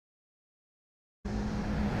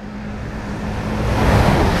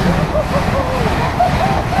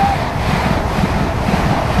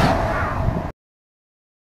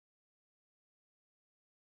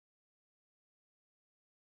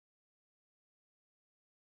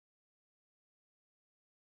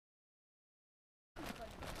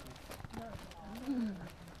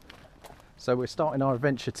So we're starting our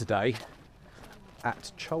adventure today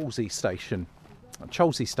at Cholsey Station.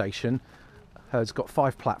 Cholsey Station has got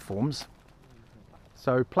 5 platforms.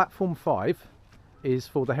 So platform 5 is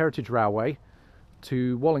for the Heritage Railway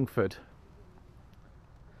to Wallingford.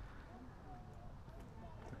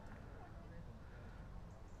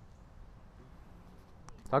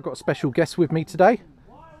 I've got a special guest with me today.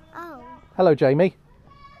 Oh. Hello, Jamie.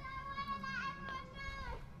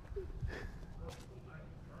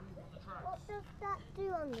 What does that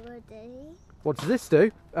do on the radio? What does this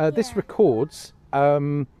do? This records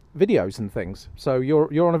videos and things. So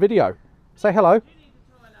you're on a video. Say hello.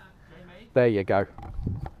 There you go.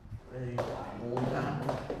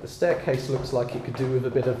 The staircase looks like it could do with a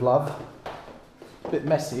bit of love. A bit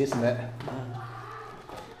messy, isn't it?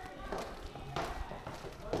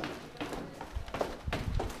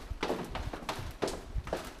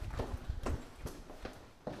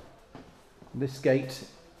 This gate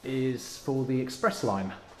is for the express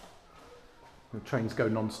line. The trains go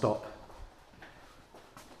non-stop.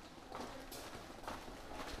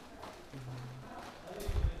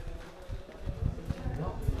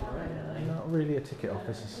 Not really a ticket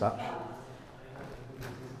office as such.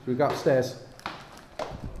 Should we go upstairs?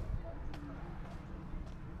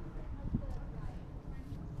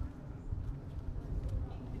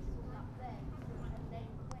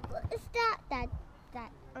 What is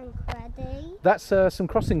that Uncle Eddie? That's some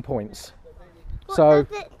crossing points. What So,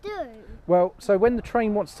 does it do? well, so when the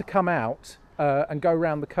train wants to come out and go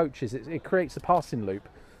around the coaches, it creates a passing loop.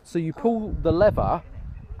 So you pull the lever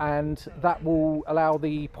and that will allow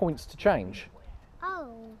the points to change.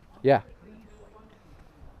 Oh. Yeah.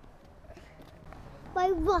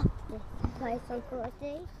 Why what this place, Uncle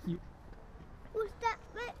Eddie? You- What's that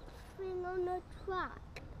red thing on the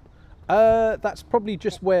track? That's probably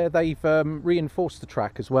just where they've reinforced the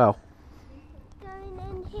track as well. Going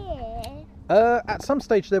in here? At some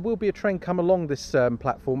stage there will be a train come along this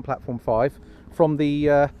platform 5, from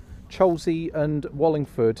the Cholsey and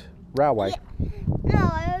Wallingford Railway. Yeah. No,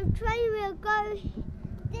 a train will go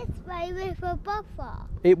this way with a buffer.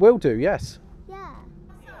 It will do, yes.